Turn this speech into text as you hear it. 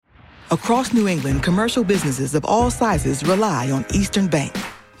Across New England, commercial businesses of all sizes rely on Eastern Bank.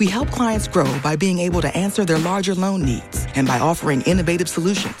 We help clients grow by being able to answer their larger loan needs and by offering innovative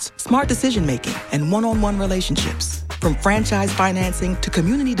solutions, smart decision-making, and one-on-one relationships. From franchise financing to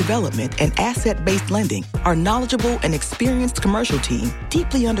community development and asset-based lending, our knowledgeable and experienced commercial team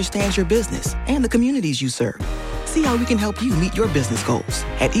deeply understands your business and the communities you serve. See how we can help you meet your business goals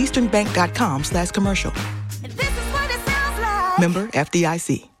at easternbank.com/commercial. This is what it sounds like. Member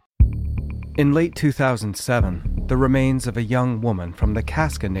FDIC. In late 2007, the remains of a young woman from the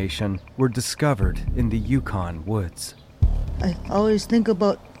Kaska Nation were discovered in the Yukon woods. I always think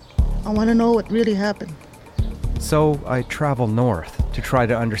about, I want to know what really happened. So I travel north to try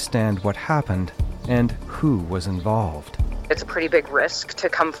to understand what happened and who was involved. It's a pretty big risk to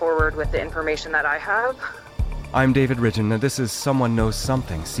come forward with the information that I have. I'm David Ridgen, and this is Someone Knows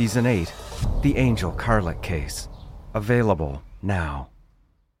Something, Season 8, The Angel Carlick Case. Available now.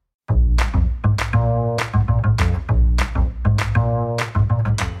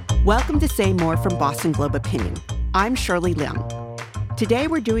 Welcome to Say More from Boston Globe Opinion. I'm Shirley Leung. Today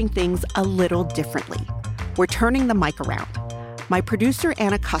we're doing things a little differently. We're turning the mic around. My producer,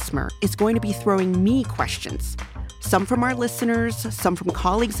 Anna Kussmer, is going to be throwing me questions. Some from our listeners, some from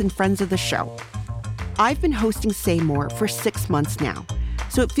colleagues and friends of the show. I've been hosting Say More for 6 months now,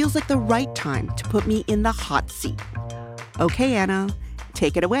 so it feels like the right time to put me in the hot seat. Okay, Anna,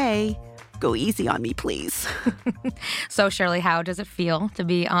 take it away. Go easy on me, please. So, Shirley, how does it feel to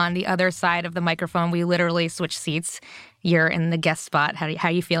be on the other side of the microphone? We literally switched seats. You're in the guest spot. How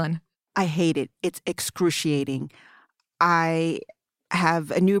are you feeling? I hate it. It's excruciating. I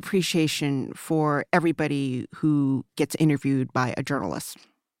have a new appreciation for everybody who gets interviewed by a journalist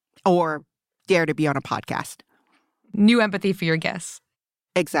or dare to be on a podcast. New empathy for your guests.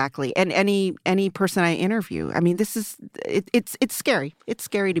 Exactly. And any person I interview. I mean, it's scary. It's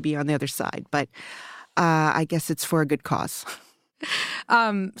scary to be on the other side, but I guess it's for a good cause.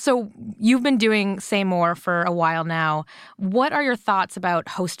 So you've been doing Say More for a while now. What are your thoughts about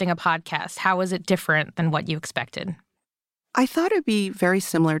hosting a podcast? How is it different than what you expected? I thought it'd be very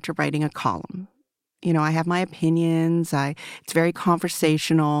similar to writing a column. You know, I have my opinions. It's very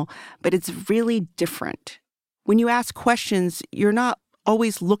conversational, but it's really different. When you ask questions, you're not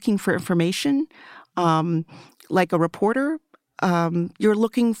always looking for information, like a reporter. You're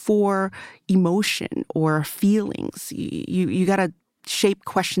looking for emotion or feelings. You got to shape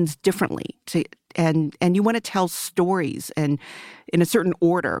questions differently and you want to tell stories and in a certain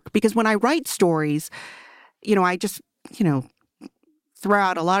order. Because when I write stories, I just, throw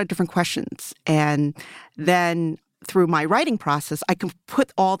out a lot of different questions. And then through my writing process, I can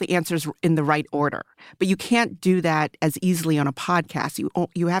put all the answers in the right order. But you can't do that as easily on a podcast.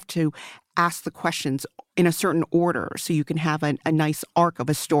 You have to ask the questions in a certain order so you can have a nice arc of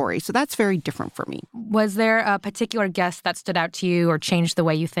a story. So that's very different for me. Was there a particular guest that stood out to you or changed the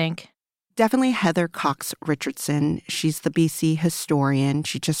way you think? Definitely Heather Cox Richardson. She's the BC historian.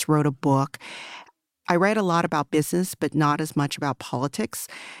 She just wrote a book. I write a lot about business, but not as much about politics.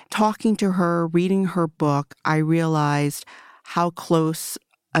 Talking to her, reading her book, I realized how close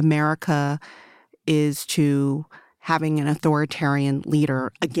America is to having an authoritarian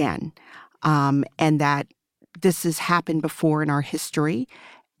leader again, and that this has happened before in our history,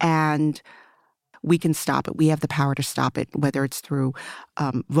 and we can stop it. We have the power to stop it, whether it's through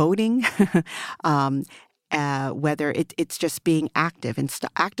voting, whether it's just being active and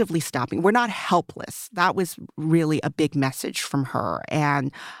actively stopping. We're not helpless. That was really a big message from her.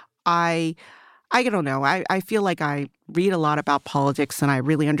 And I don't know. I feel like I read a lot about politics and I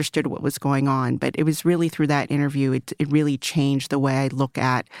really understood what was going on. But it was really through that interview, it really changed the way I look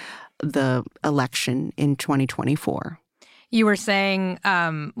at the election in 2024. You were saying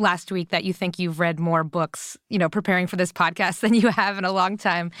last week that you think you've read more books, preparing for this podcast than you have in a long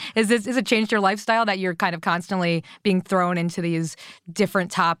time. Is it changed your lifestyle that you're kind of constantly being thrown into these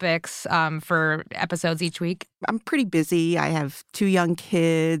different topics for episodes each week? I'm pretty busy. I have 2 young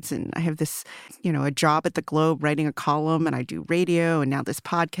kids and I have this, a job at the Globe writing a column, and I do radio and now this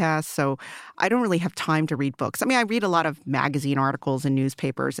podcast. So I don't really have time to read books. I mean, I read a lot of magazine articles and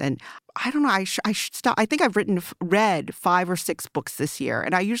newspapers, and I don't know. I should stop. I think I've read 5 or 6 books this year,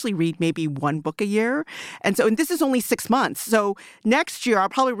 and I usually read maybe 1 book a year. And this is only 6 months. So next year I'll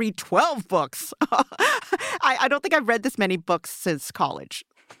probably read 12 books. I don't think I've read this many books since college.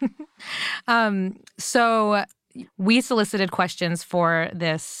 So we solicited questions for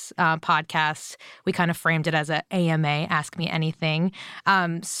this podcast. We kind of framed it as a AMA, Ask Me Anything.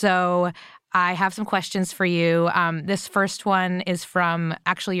 So I have some questions for you. This first one is from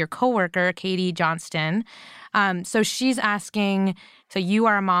actually your coworker, Katie Johnston. So she's asking, So you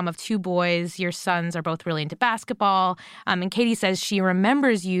are a mom of 2 boys. Your sons are both really into basketball. And Katie says she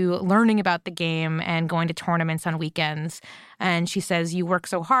remembers you learning about the game and going to tournaments on weekends. And she says you work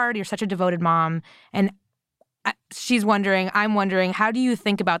so hard. You're such a devoted mom. And I'm wondering, how do you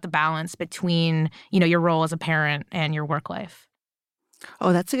think about the balance between, your role as a parent and your work life?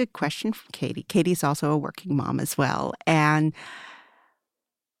 Oh, that's a good question from Katie. Katie's also a working mom as well. And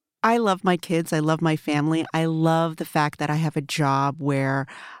I love my kids. I love my family. I love the fact that I have a job where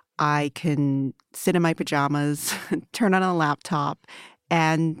I can sit in my pajamas, turn on a laptop,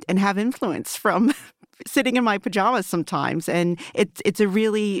 and have influence from sitting in my pajamas sometimes. And it's a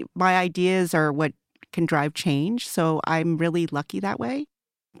really, my ideas are what can drive change. So I'm really lucky that way.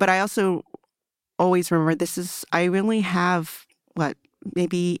 But I also always remember I only have,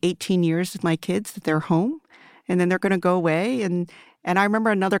 maybe 18 years with my kids that they're home, and then they're going to go away. And I remember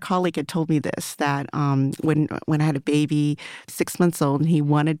another colleague had told me this, that when I had a baby, 6 months old, and he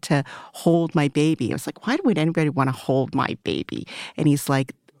wanted to hold my baby. I was like, why would anybody want to hold my baby? And he's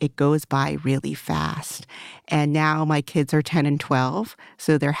like, it goes by really fast. And now my kids are 10 and 12,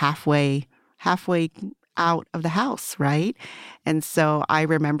 so they're halfway out of the house, right? And so I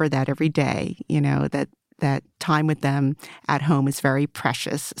remember that every day, that time with them at home is very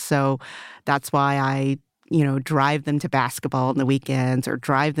precious. So that's why I drive them to basketball on the weekends or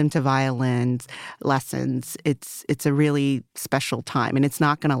drive them to violin lessons. It's a really special time, and it's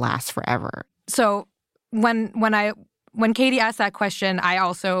not going to last forever. So when Katie asked that question, I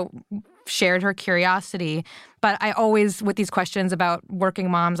also shared her curiosity. But I always, with these questions about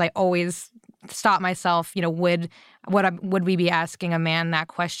working moms, I always stop myself, would we be asking a man that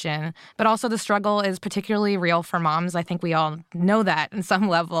question? But also the struggle is particularly real for moms. I think we all know that in some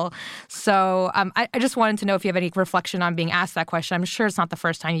level. So I just wanted to know if you have any reflection on being asked that question. I'm sure it's not the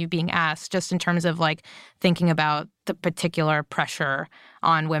first time you're being asked, just in terms of thinking about the particular pressure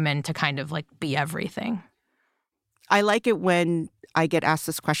on women to kind of be everything. I like it when I get asked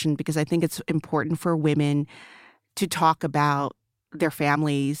this question because I think it's important for women to talk about their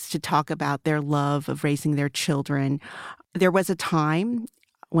families, to talk about their love of raising their children. There was a time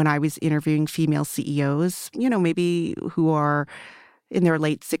when I was interviewing female CEOs, maybe who are in their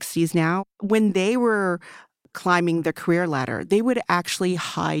late 60s now, when they were climbing the career ladder, they would actually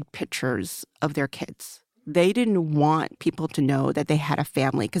hide pictures of their kids. They didn't want people to know that they had a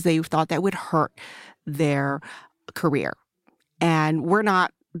family because they thought that would hurt their career. And we're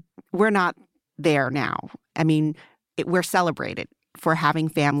not there now. I mean, we're celebrated for having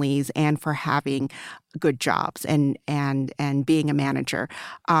families and for having good jobs and being a manager.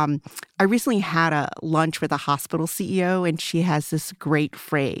 I recently had a lunch with a hospital CEO, and she has this great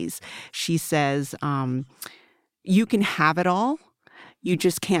phrase. She says, you can have it all, you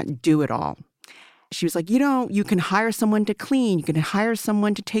just can't do it all. She was like, you can hire someone to clean, you can hire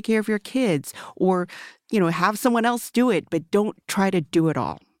someone to take care of your kids, or, have someone else do it, but don't try to do it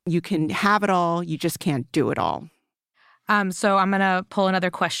all. You can have it all, you just can't do it all. So I'm going to pull another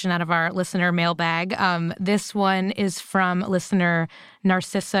question out of our listener mailbag. This one is from listener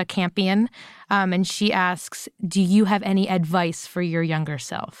Narcissa Campion, and she asks, do you have any advice for your younger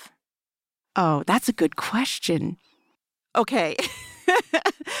self? Oh, that's a good question. Okay.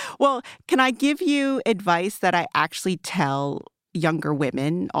 Well, can I give you advice that I actually tell younger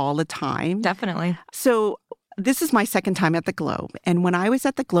women all the time? Definitely. So this is my second time at the Globe. And when I was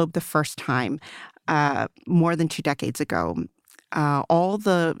at the Globe the first time, more than 2 decades ago, all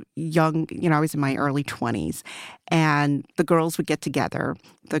the young, I was in my early 20s, and the girls would get together,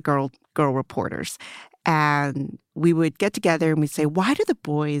 the girl reporters, and we would get together and we'd say, why do the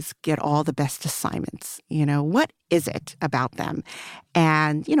boys get all the best assignments? What is it about them?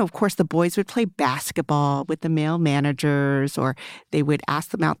 And, of course, the boys would play basketball with the male managers, or they would ask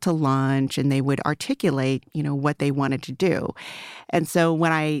them out to lunch, and they would articulate, what they wanted to do. And so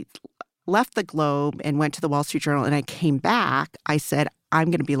when I left the Globe and went to the Wall Street Journal and I came back, I said, I'm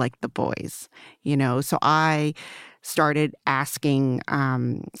going to be like the boys, So I started asking,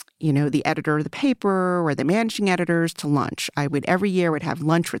 the editor of the paper or the managing editors to lunch. Every year would have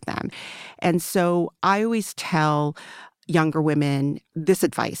lunch with them. And so I always tell younger women this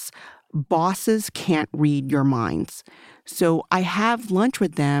advice: bosses can't read your minds. So I have lunch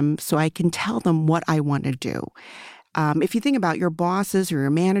with them so I can tell them what I want to do. If you think about your bosses or your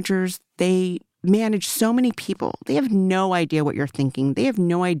managers, they manage so many people. They have no idea what you're thinking. They have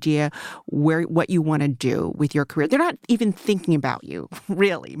no idea what you want to do with your career. They're not even thinking about you,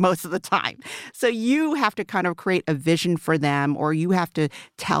 really, most of the time. So you have to kind of create a vision for them, or you have to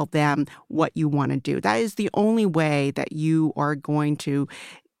tell them what you want to do. That is the only way that you are going to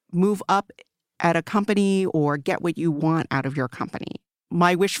move up at a company or get what you want out of your company.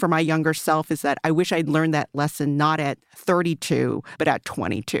 my wish for my younger self is that I wish I'd learned that lesson not at 32, but at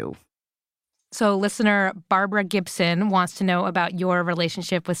 22. So listener Barbara Gibson wants to know about your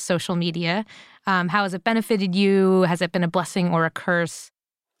relationship with social media. How has it benefited you? Has it been a blessing or a curse?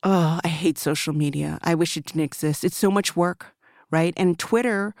 Oh, I hate social media. I wish it didn't exist. It's so much work, right? And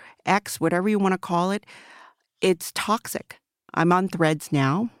Twitter, X, whatever you want to call it, it's toxic. I'm on Threads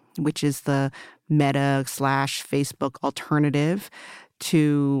now, which is the Meta/Facebook alternative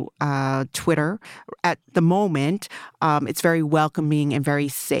to Twitter. At the moment, it's very welcoming and very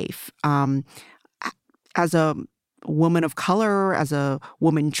safe. As a woman of color, as a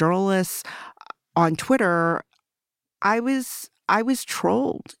woman journalist on Twitter, I was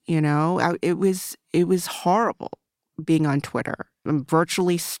trolled. It was horrible being on Twitter. I'm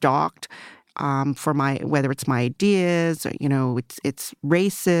virtually stalked for whether it's my ideas, or, it's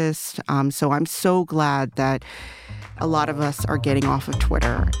racist. So I'm so glad that a lot of us are getting off of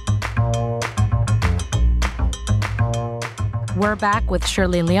Twitter. We're back with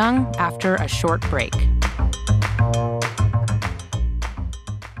Shirley Leung after a short break.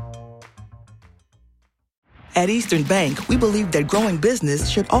 At Eastern Bank, we believe that growing business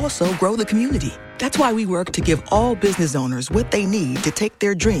should also grow the community. That's why we work to give all business owners what they need to take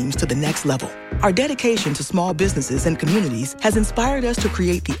their dreams to the next level. Our dedication to small businesses and communities has inspired us to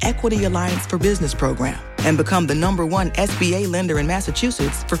create the Equity Alliance for Business program and become the #1 SBA lender in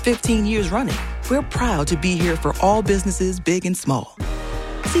Massachusetts for 15 years running. We're proud to be here for all businesses, big and small.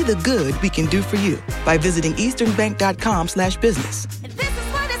 See the good we can do for you by visiting easternbank.com/business. This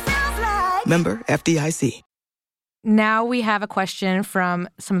is what it sounds like. Member FDIC. Now we have a question from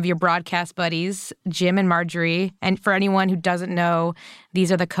some of your broadcast buddies, Jim and Marjorie. And for anyone who doesn't know,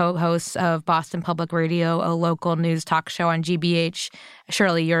 these are the co-hosts of Boston Public Radio, a local news talk show on GBH.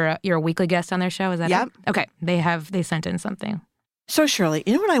 Shirley, you're a weekly guest on their show, is that Yep. it? Okay, they sent in something. So, Shirley,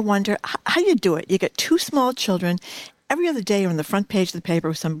 you know what I wonder? How do you do it? You get 2 small children. Every other day you're on the front page of the paper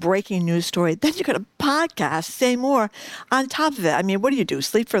with some breaking news story. Then you got a podcast, say more on top of it. I mean, what do you do?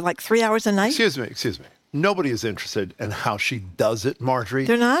 Sleep for like 3 hours a night? Excuse me. Nobody is interested in how she does it, Marjorie.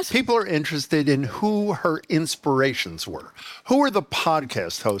 They're not? People are interested in who her inspirations were. Who are the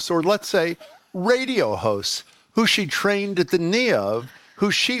podcast hosts, or let's say radio hosts, who she trained at the knee of,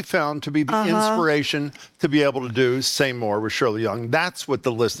 who she found to be the inspiration to be able to do Say More with Shirley Leung. That's what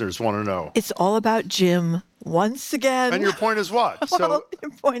the listeners want to know. It's all about Jim once again. And your point is what? Well, your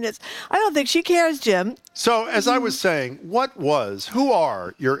point is, I don't think she cares, Jim. So as I was saying, who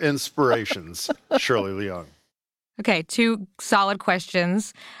are your inspirations, Shirley Leung? Okay, 2 solid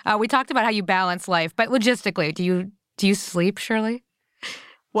questions. We talked about how you balance life, but logistically, do you sleep, Shirley?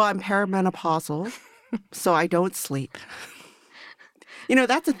 Well, I'm perimenopausal, so I don't sleep.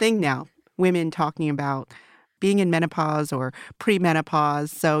 That's a thing now, women talking about being in menopause or premenopause.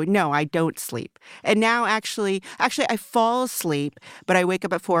 So no, I don't sleep. And now actually I fall asleep, but I wake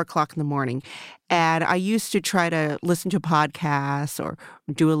up at 4 o'clock in the morning. And I used to try to listen to podcasts or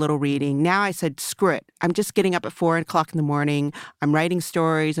do a little reading. Now I said, screw it. I'm just getting up at 4 o'clock in the morning. I'm writing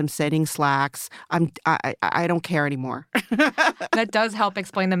stories. I'm setting Slacks. I don't care anymore. That does help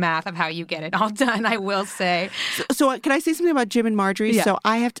explain the math of how you get it all done, I will say. So can I say something about Jim and Marjorie? Yeah. So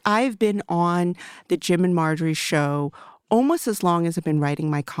I've been on the Jim and Marjorie show almost as long as I've been writing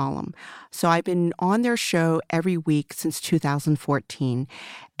my column. So I've been on their show every week since 2014.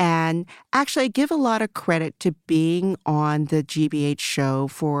 And actually, I give a lot of credit to being on the GBH show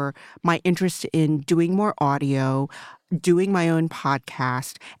for my interest in doing more audio, doing my own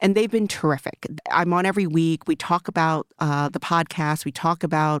podcast, and they've been terrific. I'm on every week. We talk about the podcast. We talk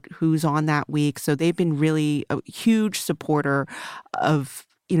about who's on that week. So they've been really a huge supporter of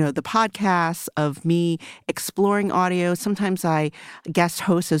the podcasts, of me exploring audio. Sometimes I guest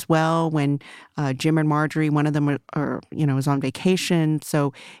host as well when Jim and Marjorie, one of them is on vacation.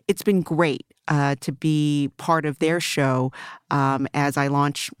 So it's been great to be part of their show as I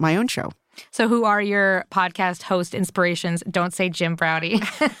launch my own show. So who are your podcast host inspirations? Don't say Jim Browdy.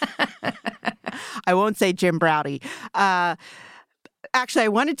 I won't say Jim Browdy. Actually, I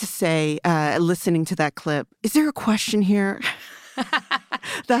wanted to say, listening to that clip, is there a question here?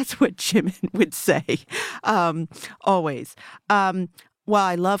 That's what Jim would say, always. Well,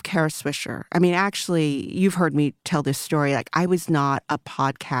 I love Kara Swisher. I mean, actually, you've heard me tell this story. Like, I was not a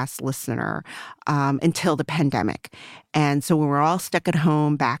podcast listener until the pandemic. And so when we were all stuck at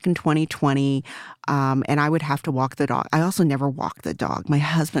home back in 2020, and I would have to walk the dog. I also never walked the dog. My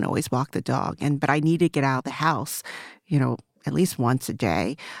husband always walked the dog. But I needed to get out of the house, at least once a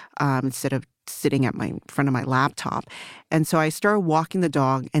day instead of sitting at my front of my laptop. And so I started walking the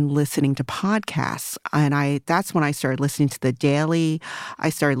dog and listening to podcasts. And that's when I started listening to The Daily. I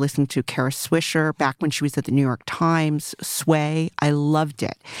started listening to Kara Swisher back when she was at the New York Times, Sway. I loved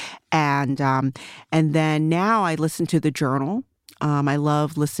it. And then now I listen to The Journal. I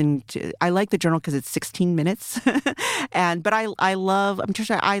love listening to, I like The Journal because it's 16 minutes. I've been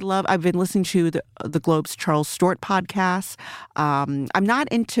listening to the Globe's Charles Stewart podcast. I'm not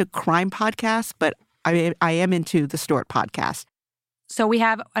into crime podcasts, but I am into the Stewart podcast. So we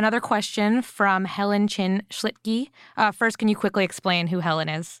have another question from Helen Chin Schlitke. First, can you quickly explain who Helen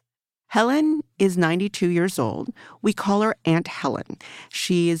is? Helen is 92 years old. We call her Aunt Helen.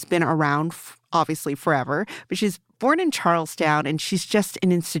 She has been around, obviously, forever, but she's born in Charlestown, and she's just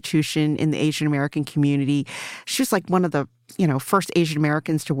an institution in the Asian American community. She was like one of the, first Asian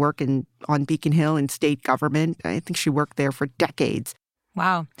Americans to work on Beacon Hill in state government. I think she worked there for decades.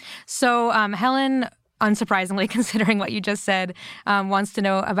 Wow. So Helen, unsurprisingly, considering what you just said, wants to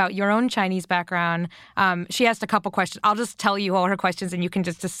know about your own Chinese background. She asked a couple questions. I'll just tell you all her questions and you can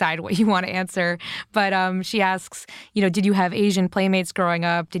just decide what you want to answer. But she asks, did you have Asian playmates growing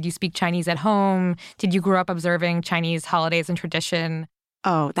up? Did you speak Chinese at home? Did you grow up observing Chinese holidays and tradition?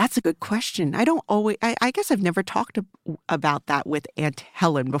 Oh, that's a good question. I guess I've never talked about that with Aunt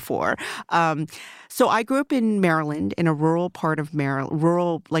Helen before. So I grew up in Maryland, in a rural part of Maryland,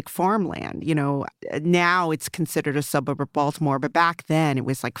 rural like farmland. Now it's considered a suburb of Baltimore, but back then it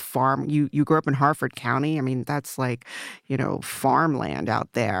was like farm. You grew up in Harford County. I mean, that's like, farmland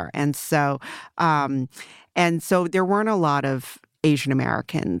out there. And so there weren't a lot of Asian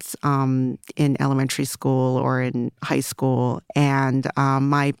Americans in elementary school or in high school. And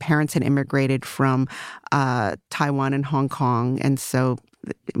my parents had immigrated from Taiwan and Hong Kong. And so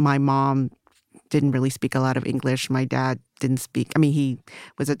my mom didn't really speak a lot of English. My dad didn't speak. I mean, he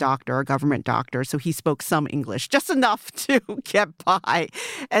was a doctor, a government doctor, so he spoke some English, just enough to get by.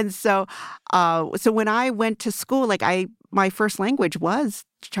 And so when I went to school, my first language was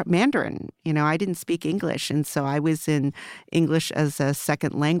Mandarin. I didn't speak English. And so I was in English as a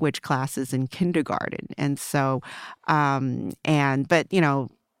second language classes in kindergarten. And so, but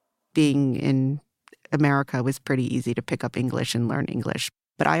being in America, it was pretty easy to pick up English and learn English.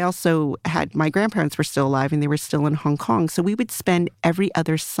 But I also my grandparents were still alive and they were still in Hong Kong. So we would spend every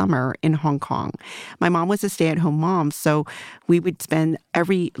other summer in Hong Kong. My mom was a stay-at-home mom. So we would spend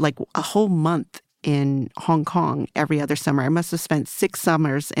a whole month in Hong Kong every other summer. I must have spent 6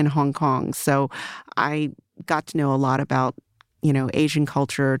 summers in Hong Kong. So I got to know a lot about, Asian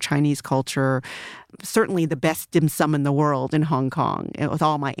culture, Chinese culture, certainly the best dim sum in the world in Hong Kong with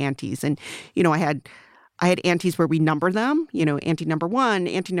all my aunties. And, I had aunties where we number them, auntie number 1,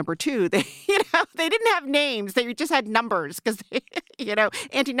 auntie number 2. They, they didn't have names. They just had numbers because,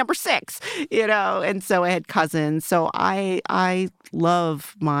 auntie number 6, and so I had cousins. So I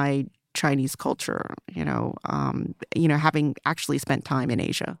love my Chinese culture, having actually spent time in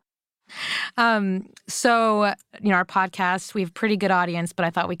Asia. So, our podcast, we have a pretty good audience, but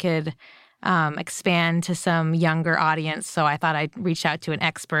I thought we could expand to some younger audience. So I thought I'd reach out to an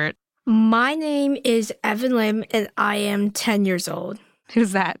expert. My name is Evan Lim, and I am 10 years old.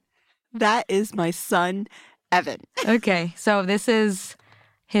 Who's that? That is my son, Evan. Okay, so this is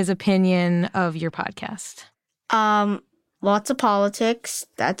his opinion of your podcast. Lots of politics.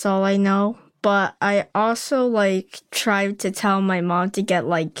 That's all I know. But I also tried to tell my mom to get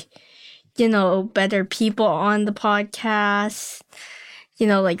better people on the podcast.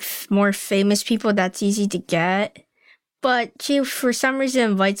 More famous people. That's easy to get. But she, for some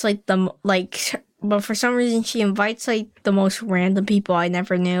reason, invites the most random people I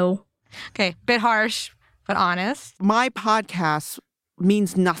never knew. Okay, bit harsh, but honest. My podcast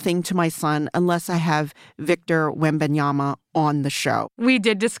means nothing to my son unless I have Victor Wembanyama on the show. We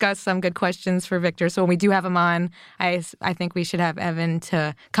did discuss some good questions for Victor, so when we do have him on, I think we should have Evan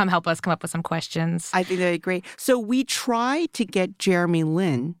to come help us come up with some questions. I think that'd be great. So we tried to get Jeremy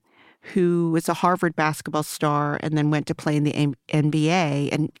Lin, who was a Harvard basketball star and then went to play in the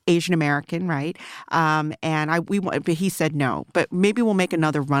NBA, an Asian American, right? But he said no. But maybe we'll make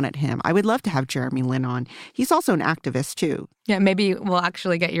another run at him. I would love to have Jeremy Lin on. He's also an activist too. Yeah, maybe we'll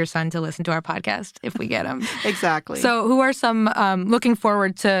actually get your son to listen to our podcast if we get him. Exactly. So, who are some looking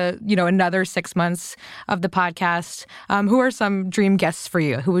forward to another 6 months of the podcast? Who are some dream guests for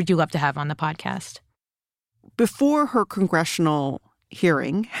you? Who would you love to have on the podcast? Before her congressional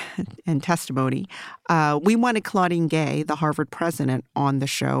hearing and testimony, we wanted Claudine Gay, the Harvard president, on the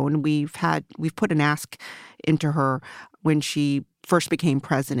show, and we've put an ask into her when she first became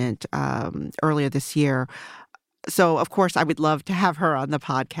president earlier this year. So, of course, I would love to have her on the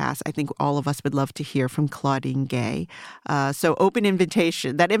podcast. I think all of us would love to hear from Claudine Gay. So open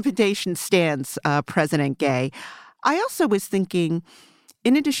invitation. That invitation stands, President Gay. I also was thinking,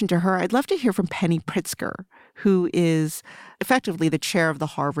 in addition to her, I'd love to hear from Penny Pritzker, who is effectively the chair of the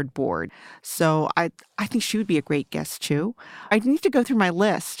Harvard board. So I think she would be a great guest, too. I need to go through my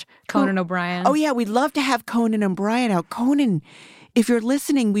list. Conan O'Brien. Oh, yeah, we'd love to have Conan O'Brien out. Conan, if you're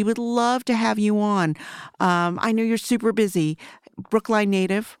listening, we would love to have you on. I know you're super busy. Brookline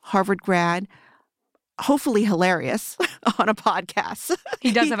native, Harvard grad, hopefully hilarious on a podcast.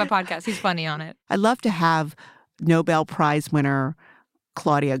 He does have a podcast. He's funny on it. I'd love to have Nobel Prize winner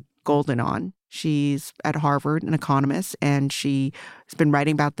Claudia Golden on. She's at Harvard, an economist, and she has been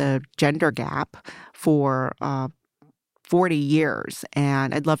writing about the gender gap for 40 years.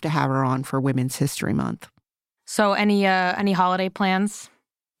 And I'd love to have her on for Women's History Month. So any holiday plans?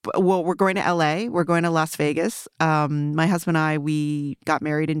 Well, we're going to L.A. We're going to Las Vegas. My husband and I, we got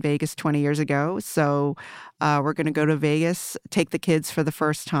married in Vegas 20 years ago. So we're going to go to Vegas, take the kids for the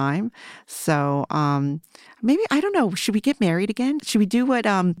first time. So maybe, I don't know, should we get married again? Should we do what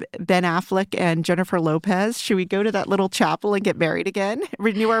Ben Affleck and Jennifer Lopez? Should we go to that little chapel and get married again?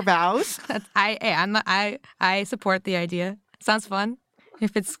 Renew our vows? I support the idea. Sounds fun.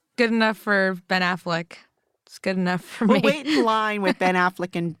 If it's good enough for Ben Affleck, it's good enough for me. We'll wait in line with Ben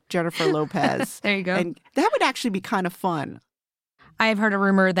Affleck and Jennifer Lopez. There you go. And that would actually be kind of fun. I've heard a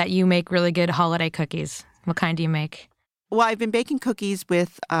rumor that you make really good holiday cookies. What kind do you make? Well, I've been baking cookies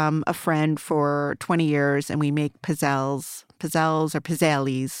with a friend for 20 years, and we make pizzelles or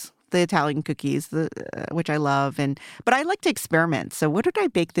pizzellis, the Italian cookies, which I love. But I like to experiment. So what did I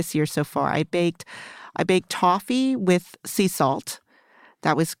bake this year so far? I baked toffee with sea salt.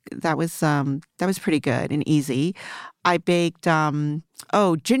 That was pretty good and easy. I baked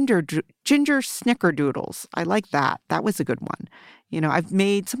ginger snickerdoodles. I like that. That was a good one. You know, I've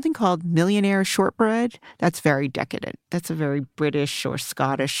made something called millionaire shortbread. That's very decadent. That's a very British or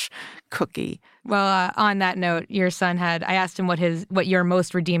Scottish cookie. Well, on that note, your son I asked him what your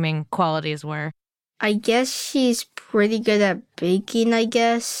most redeeming qualities were. I guess she's pretty good at baking, I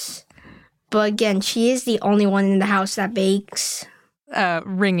guess. But again, she is the only one in the house that bakes.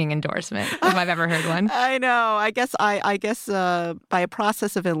 Ringing endorsement, if I've ever heard one. I know. I guess by a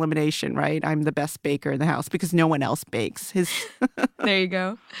process of elimination, right? I'm the best baker in the house because no one else bakes. There you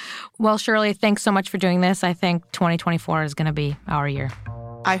go. Well, Shirley, thanks so much for doing this. I think 2024 is going to be our year.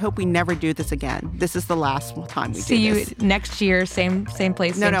 I hope we never do this again. This is the last time we do this. See you next year, same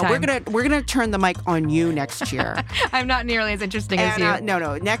place, same time. We're gonna turn the mic on you next year. I'm not nearly as interesting as you.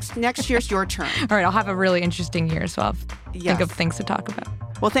 No. Next year's your turn. All right, I'll have a really interesting year, so I'll think of things to talk about.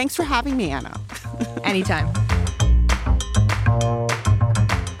 Well, thanks for having me, Anna. Anytime.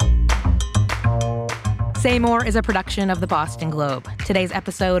 Say More is a production of the Boston Globe. Today's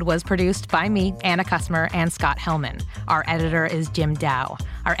episode was produced by me, Anna Kussmer, and Scott Hellman. Our editor is Jim Dow.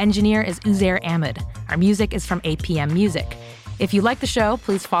 Our engineer is Uzair Ahmed. Our music is from APM Music. If you like the show,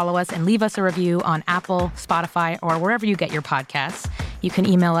 please follow us and leave us a review on Apple, Spotify, or wherever you get your podcasts. You can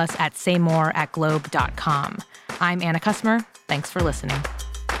email us at saymore@globe.com. I'm Anna Kussmer. Thanks for listening.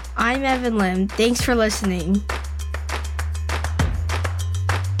 I'm Evan Lim. Thanks for listening.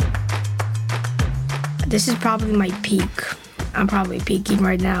 This is probably my peak. I'm probably peaking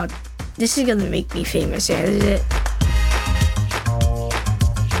right now. This is gonna make me famous, isn't it?